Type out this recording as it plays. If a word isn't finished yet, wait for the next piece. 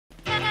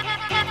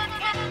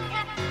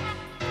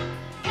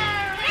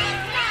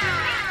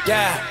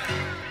Yeah.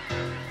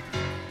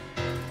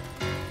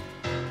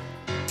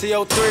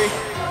 CO3,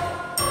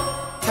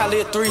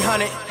 Talia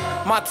 300,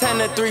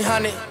 Montana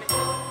 300,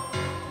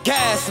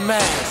 gas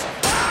mask,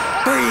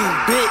 breathe,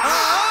 bitch.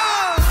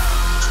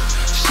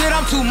 Shit,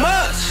 I'm too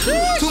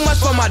much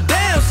for my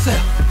damn self.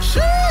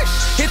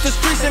 Hit the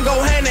streets and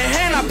go hand in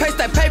hand, I paste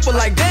that paper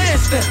like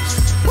dance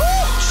steps.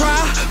 Try,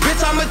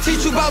 bitch, I'ma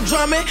teach you about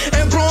drumming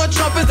and blowing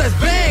trumpets, that's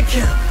band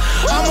camp.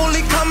 I'm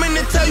only coming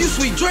to tell you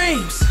sweet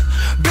dreams.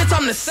 Bitch,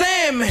 I'm the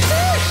Sandman.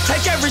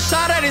 Take every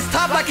shot at his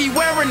top like he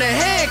wearing a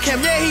head cam.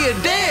 Yeah, he a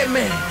dead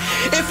man.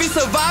 If he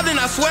survived, then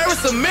I swear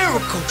it's a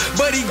miracle.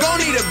 But he gon'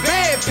 need a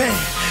bedpan.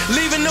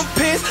 Leaving him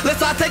pissed,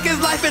 let's I take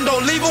his life and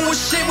don't leave him with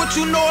shit. What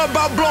you know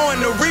about blowing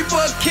the reaper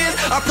a kiss?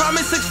 I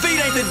promise 6 feet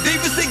ain't the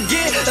deepest it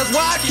get. That's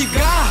why I keep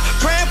God,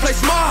 praying, play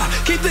smart.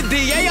 Keep the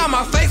DA on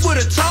my face with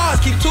a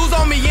charge. Keep tools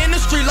on me in the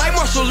street like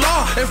martial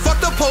law. And fuck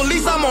the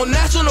police, I'm on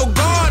National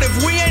Guard. If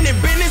we ain't in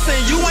business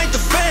and you ain't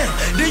the fam,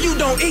 then you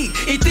don't eat.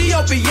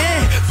 Ethiopian,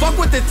 fuck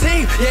with the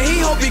team, yeah,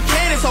 he hope he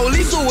can. It's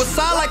holy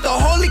suicide like the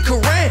Holy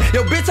Quran.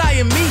 Yo, bitch,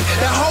 I am me,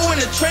 that hoe in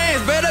the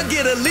trans. Better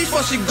get a leash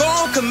before she go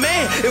on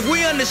command. If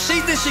we on the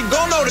sheet, then she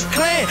gon' know the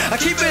clan. I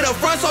keep it up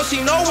front so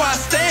she know where I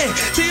stand.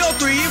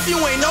 TO3, if you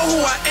ain't know who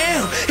I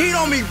am, heat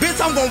on me, bitch,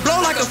 I'm gon'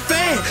 blow like a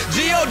fan.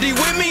 G.O.D.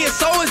 with me and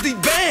so is the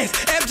bands.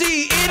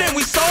 FGE and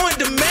we so in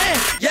demand,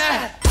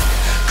 yeah.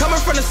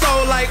 Coming from the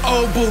soul like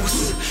old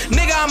boots.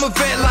 Nigga, I'm a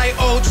vet like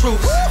old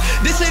troops.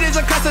 This shit is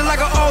a custom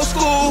like an old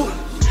school.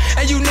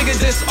 And you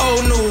niggas just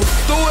old news.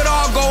 Through it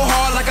all, go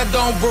hard like I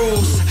don't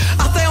bruise.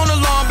 I stay on the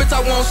lawn, bitch,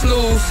 I won't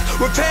snooze.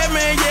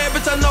 Repairman, yeah,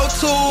 bitch, I know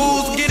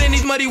tools. Get in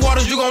these muddy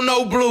waters, you gon'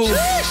 know blues.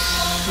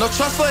 No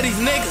trust for these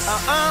niggas.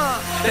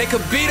 They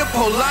could be the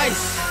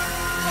police.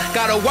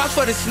 Gotta watch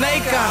for the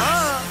snake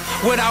eyes.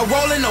 Without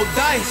rolling no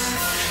dice.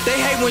 They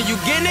hate when you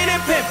getting it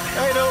and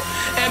pimpin'.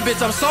 And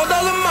bitch, I'm so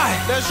Dolomite.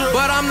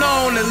 But I'm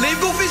known to leave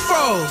goofies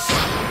froze.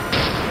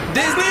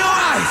 Disney on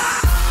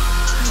ice.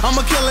 I'm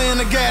a killer in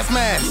a gas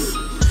mask.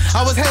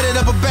 I was headed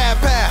up a bad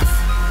path.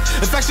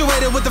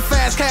 Infatuated with the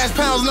fast cash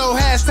pounds, no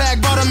hashtag,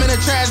 bought them in a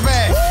trash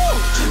bag.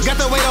 Got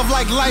the weight off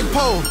like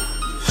lipo.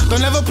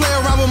 Don't ever play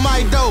around with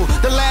my dough.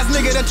 The last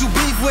nigga that you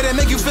beef with and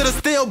make you feel the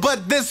steel,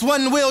 but this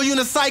one will, you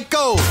a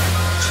psycho.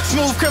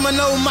 Smooth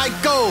criminal,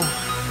 Michael.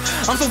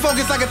 I'm so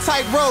focused like a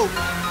tightrope.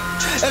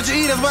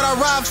 FGE, that's what I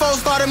ride for.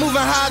 Started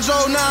moving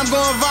hydro, now I'm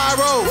going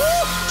viral.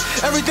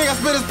 Everything I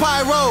spit is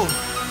pyro.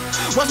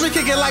 Watch me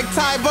kick it like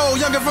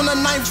Tybo. Younger from the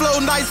 9th flow,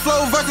 nice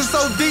flow. Verses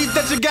so deep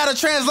that you gotta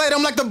translate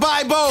them like the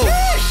Bible.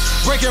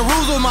 Breaking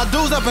rules with my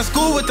dudes up in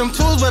school with them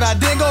tools, but I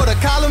didn't go to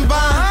Columbine.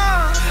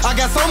 I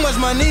got so much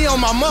money on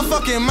my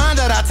motherfucking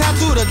mind that I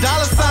tattooed a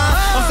dollar sign.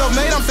 I'm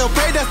self-made, I'm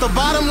self-paid, that's the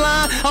bottom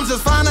line. I'm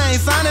just fine, I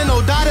ain't signing no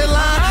dotted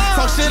line.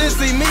 Talk shit and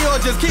see me or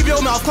just keep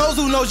your mouth closed.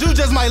 Who knows, you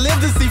just might live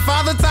to see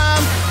father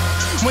time.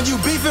 When you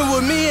beefing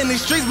with me in these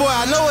streets, boy,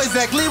 I know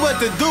exactly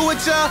what to do with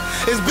ya.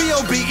 It's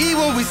B.O.B.E.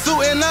 when we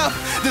suiting up.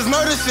 This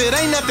murder shit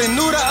ain't nothing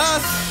new to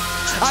us.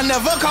 I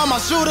never call my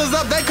shooters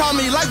up, they call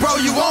me like, bro,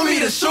 you want me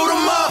to shoot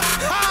 'em up?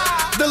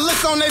 The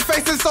looks on their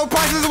faces so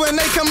priceless when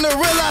they come to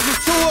realize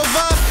it's two of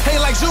us. Hey,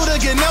 like Judah,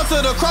 get nailed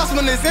to the cross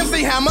when it's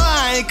MC Hammer.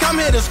 I ain't come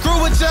here to screw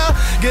with ya.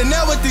 Get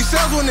nailed with these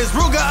shells when it's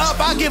Ruger up.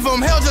 I give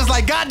them hell just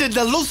like God did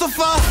to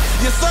Lucifer.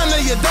 Your son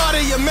or your daughter,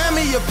 your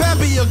mammy, your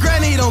pappy, your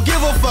granny, don't give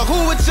a fuck who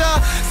with ya.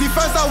 See,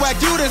 first I whack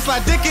you, then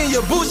slide dick in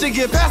your boots. You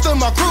get past on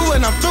my crew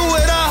and I'm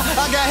through it up.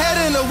 I got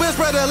head in the whip,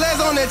 spread the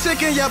legs on that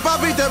chicken. Yeah, I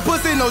beat that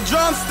pussy, no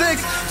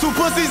drumsticks. 2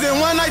 pussies in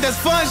one night, that's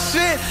fun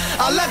shit.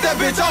 I let that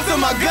bitch off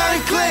till my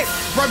gun click.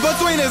 Right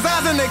between his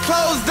eyes and they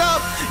closed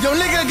up. Yo,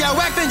 nigga got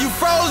whacked and you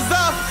froze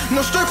up.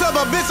 No strip club,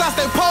 a bitch, I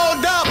stay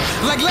pulled up.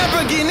 Like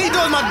Lamborghini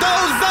does my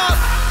doors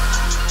up.